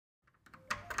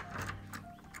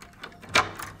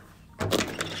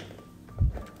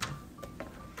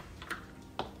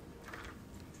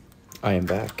I am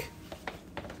back.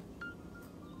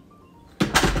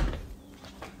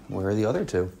 Where are the other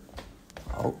two?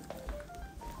 Oh.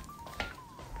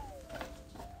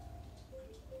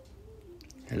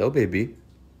 Hello, baby.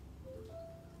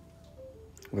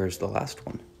 Where's the last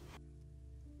one?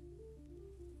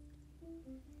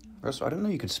 Russell, I didn't know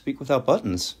you could speak without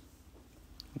buttons.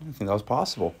 I didn't think that was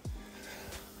possible.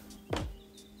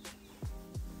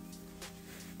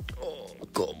 Oh,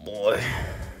 good boy.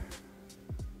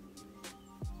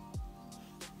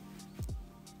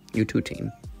 You too,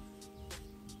 team.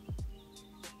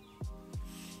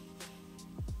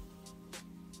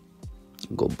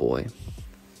 Good boy.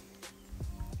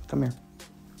 Come here.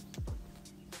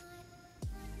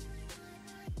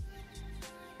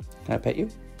 Can I pet you?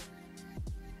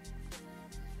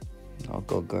 Oh,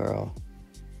 good girl.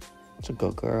 It's a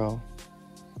good girl.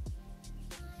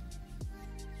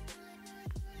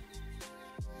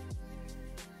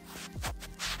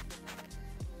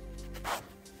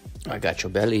 I got your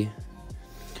belly.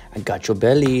 I got your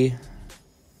belly.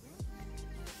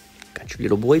 Got your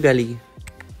little boy belly.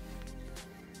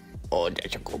 Oh,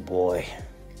 that's a good boy.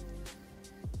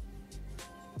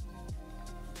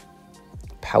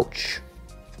 Pouch.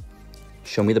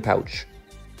 Show me the pouch.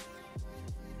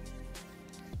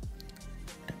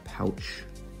 The pouch.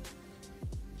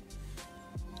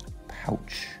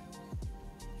 Pouch.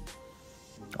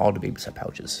 All the babies have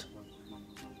pouches.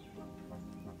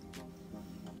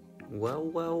 Well,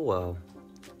 well, well.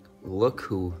 Look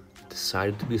who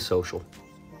decided to be social.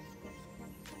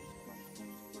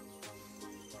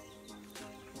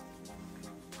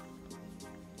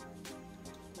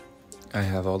 I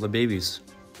have all the babies.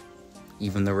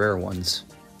 Even the rare ones.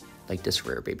 Like this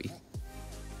rare baby.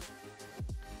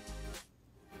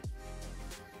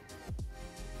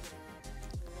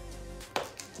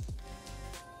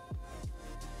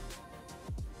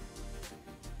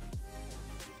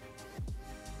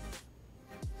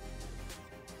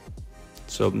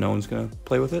 So no one's gonna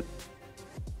play with it?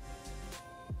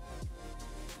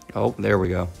 Oh, there we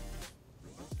go.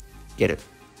 Get it.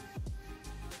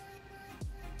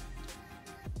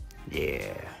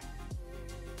 Yeah.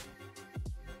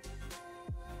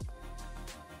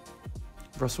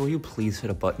 Russell, will you please hit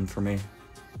a button for me?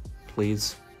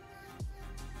 Please?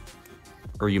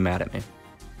 Or are you mad at me?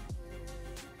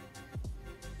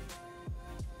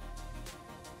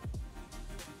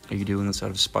 Are you doing this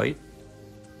out of spite?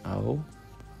 Oh.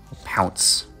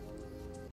 Pounce.